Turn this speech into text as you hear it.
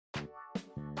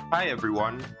Hi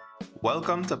everyone,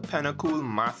 welcome to Pinnacle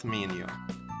Math Mania.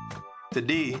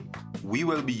 Today, we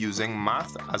will be using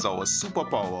math as our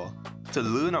superpower to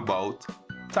learn about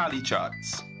tally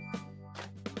charts.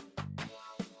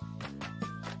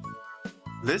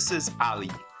 This is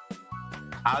Ali.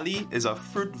 Ali is a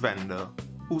fruit vendor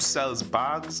who sells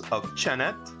bags of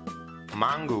chenet,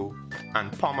 mango, and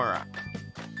pomerac.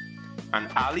 And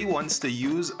Ali wants to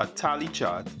use a tally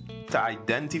chart to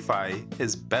identify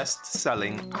his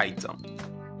best-selling item.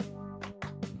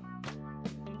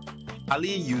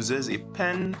 Ali uses a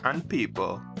pen and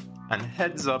paper and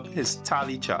heads up his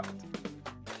tally chart.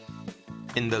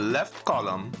 In the left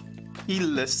column, he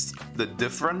lists the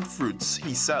different fruits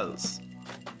he sells.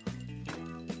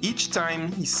 Each time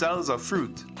he sells a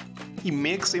fruit, he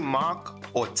makes a mark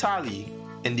or tally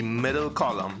in the middle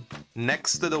column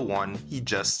next to the one he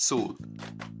just sold.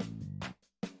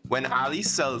 When Ali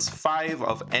sells 5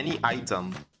 of any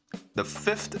item, the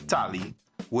 5th tally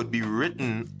would be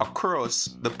written across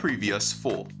the previous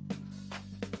 4.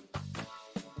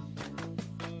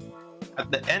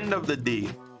 At the end of the day,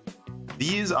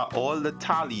 these are all the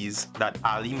tallies that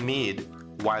Ali made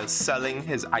while selling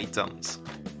his items.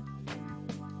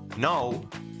 Now,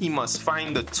 he must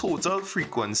find the total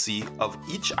frequency of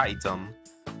each item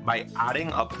by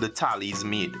adding up the tallies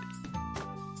made.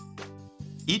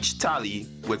 Each tally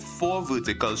with 4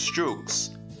 vertical strokes,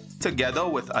 together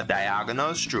with a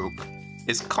diagonal stroke,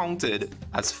 is counted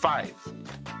as 5.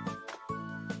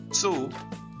 So,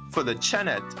 for the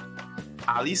chenet,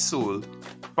 Ali sold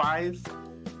 5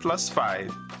 plus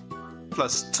 5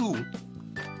 plus 2,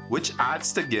 which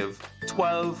adds to give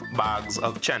 12 bags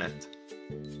of chenet.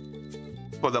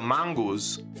 For the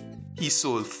mangoes, he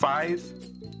sold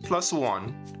 5 plus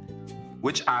 1,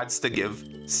 which adds to give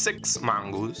 6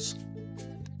 mangoes.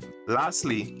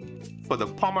 Lastly, for the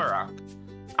pomerac,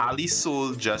 Ali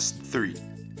sold just 3.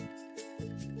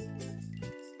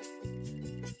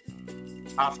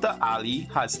 After Ali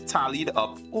has tallied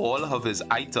up all of his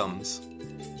items,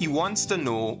 he wants to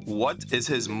know what is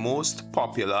his most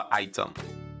popular item.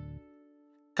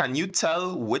 Can you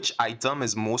tell which item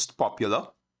is most popular?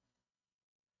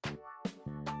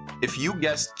 If you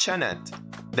guessed chenet,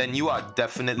 then you are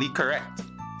definitely correct.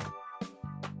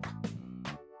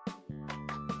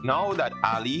 Now that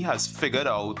Ali has figured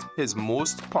out his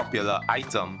most popular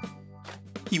item,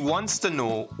 he wants to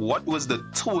know what was the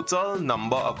total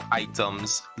number of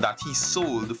items that he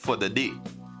sold for the day.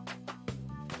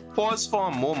 Pause for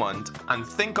a moment and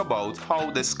think about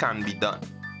how this can be done.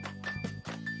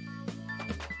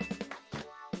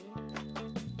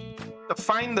 To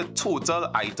find the total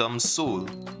items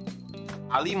sold,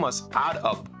 Ali must add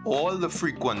up all the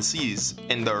frequencies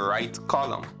in the right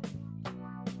column.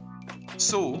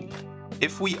 So,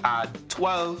 if we add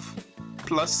 12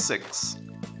 plus 6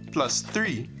 plus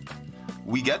 3,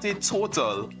 we get a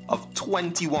total of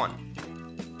 21.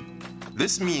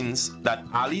 This means that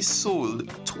Ali sold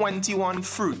 21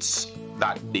 fruits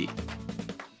that day.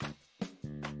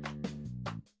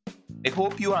 I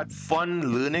hope you had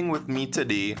fun learning with me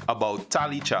today about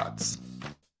tally charts.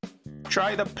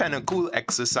 Try the Pinnacle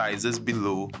exercises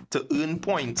below to earn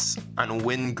points and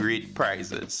win great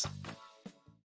prizes.